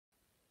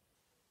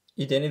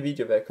I denne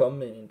video vil jeg komme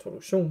med en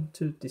introduktion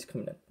til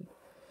diskriminanten.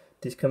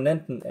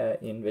 Diskriminanten er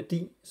en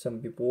værdi,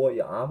 som vi bruger i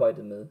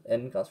arbejdet med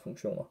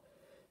andengradsfunktioner.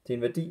 Det er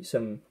en værdi,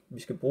 som vi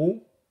skal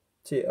bruge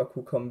til at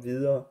kunne komme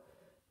videre,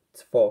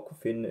 for at kunne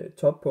finde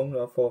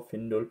toppunkter og for at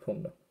finde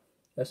nulpunkter.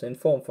 Altså en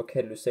form for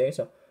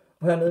katalysator.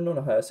 Og hernede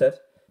under har jeg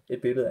sat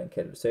et billede af en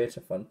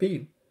katalysator for en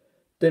bil.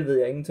 Den ved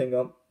jeg ingenting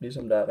om,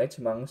 ligesom der er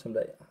rigtig mange, som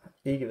der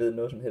ikke ved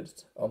noget som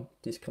helst om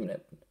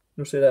diskriminanten.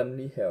 Nu sætter jeg den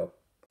lige heroppe.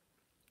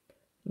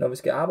 Når vi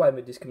skal arbejde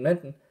med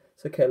diskriminanten,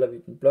 så kalder vi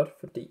den blot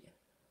for D.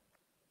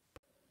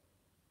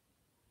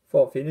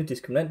 For at finde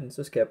diskriminanten,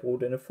 så skal jeg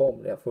bruge denne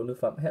formel, jeg har fundet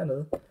frem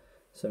hernede,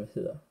 som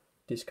hedder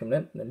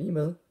diskriminanten er lige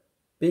med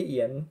B i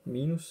anden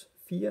minus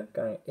 4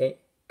 gange A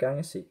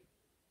gange C.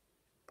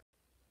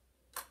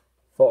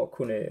 For at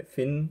kunne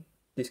finde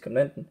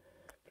diskriminanten,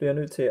 bliver jeg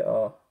nødt til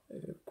at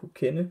kunne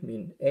kende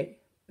min A,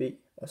 B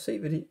og C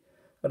værdi,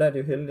 og der er det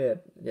jo heldigt, at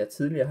jeg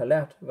tidligere har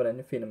lært, hvordan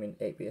jeg finder min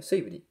A, B og C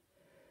værdi.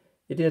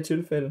 I det her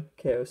tilfælde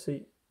kan jeg jo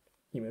se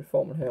i min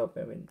formel heroppe,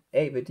 at min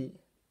A-værdi,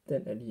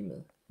 den er lige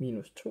med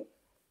minus 2,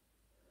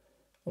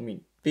 og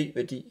min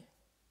B-værdi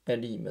er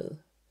lige med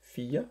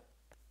 4,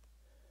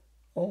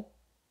 og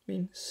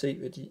min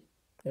C-værdi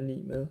er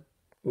lige med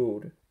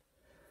 8.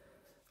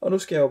 Og nu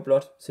skal jeg jo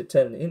blot sætte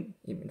tallene ind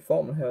i min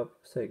formel heroppe,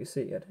 så jeg kan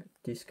se, at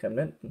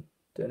diskriminanten,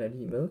 den er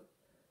lige med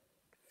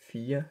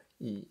 4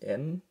 i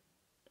anden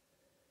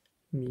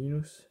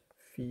minus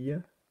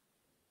 4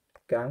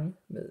 gange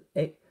med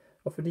A.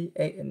 Og fordi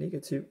A er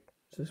negativ,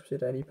 så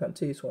sætter jeg lige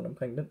parentes rundt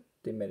omkring den.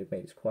 Det er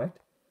matematisk korrekt.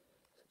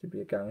 Så det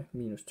bliver gange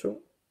minus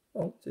 2,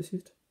 og til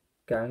sidst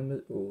gange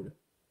med 8.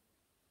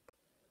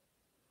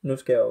 Nu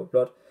skal jeg jo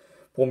blot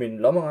bruge min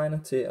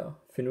lommeregner til at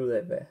finde ud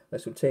af, hvad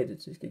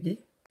resultatet skal give.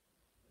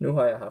 Nu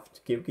har jeg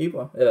haft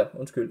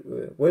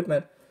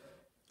WordMat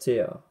til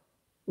at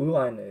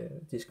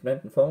udregne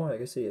diskriminanten for mig. Jeg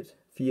kan se, at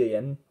 4 i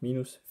anden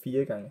minus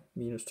 4 gange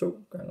minus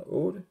 2 gange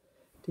 8,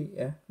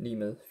 det er lige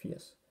med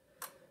 80.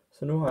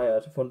 Så nu har jeg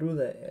altså fundet ud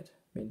af, at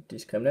min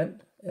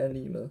diskriminant er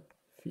lige med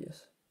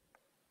 80.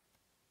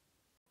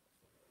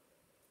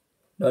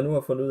 Når jeg nu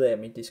har fundet ud af, at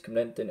min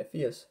diskriminant den er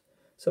 80,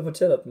 så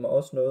fortæller den mig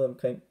også noget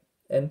omkring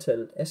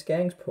antallet af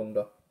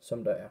skæringspunkter,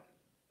 som der er.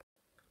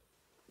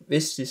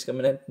 Hvis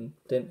diskriminanten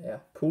den er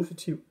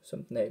positiv,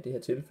 som den er i det her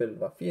tilfælde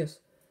var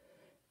 80,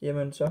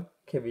 jamen så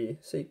kan vi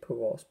se på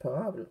vores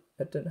parabel,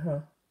 at den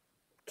har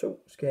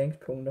 2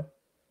 skæringspunkter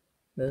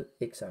med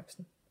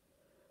x-aksen.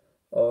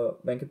 Og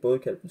man kan både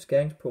kalde dem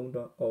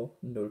skæringspunkter og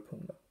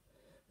nulpunkter.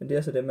 Men det er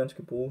altså det, man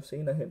skal bruge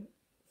senere hen,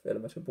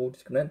 eller man skal bruge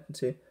diskriminanten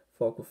til,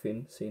 for at kunne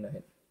finde senere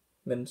hen.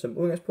 Men som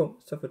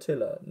udgangspunkt, så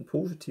fortæller den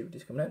positive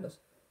diskriminant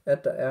os,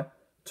 at der er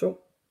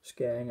 2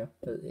 skæringer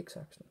med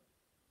x-aksen.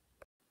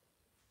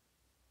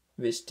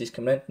 Hvis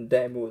diskriminanten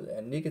derimod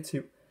er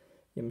negativ,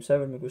 jamen så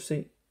vil man kunne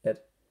se,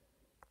 at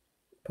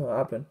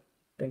parablen,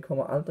 den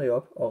kommer aldrig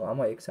op og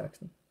rammer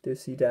x-aksen. Det vil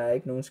sige, at der er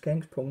ikke nogen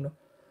skæringspunkter,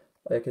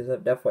 og jeg kan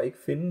så derfor ikke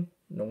finde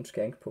nogle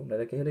skæringspunkter.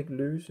 Jeg kan heller ikke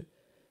løse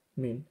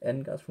min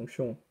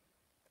andengradsfunktion,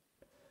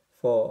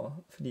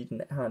 fordi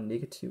den har en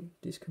negativ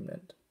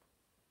diskriminant.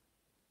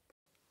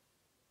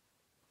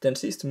 Den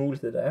sidste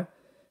mulighed der er,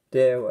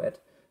 det er jo,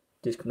 at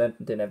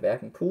diskriminanten den er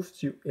hverken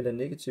positiv eller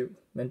negativ,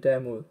 men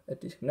derimod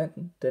at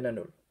diskriminanten den er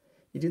 0.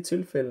 I det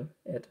tilfælde,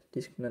 at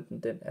diskriminanten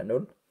den er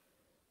 0,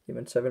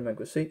 jamen så vil man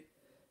kunne se,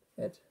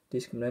 at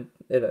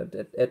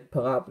at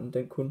parablen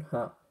den kun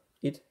har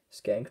et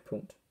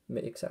skæringspunkt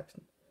med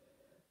x-aksen.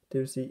 Det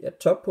vil sige, at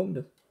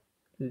toppunktet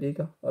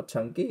ligger og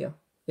tangerer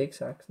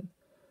x-aksen,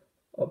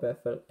 og i hvert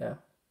fald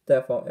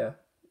derfor er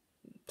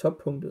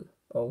toppunktet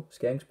og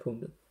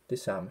skæringspunktet det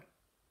samme.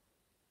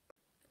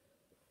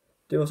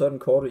 Det var så den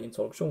korte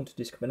introduktion til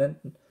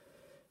diskriminanten.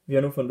 Vi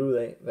har nu fundet ud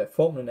af, hvad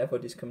formlen er for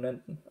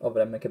diskriminanten, og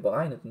hvordan man kan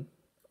beregne den,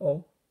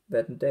 og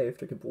hvad den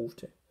derefter kan bruges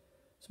til.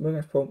 Som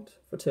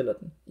udgangspunkt fortæller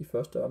den i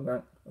første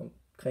omgang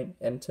omkring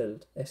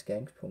antallet af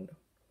skæringspunkter.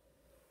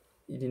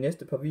 I de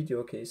næste par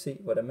videoer kan I se,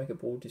 hvordan man kan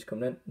bruge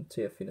diskriminanten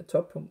til at finde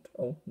toppunkt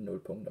og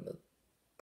nulpunkter med.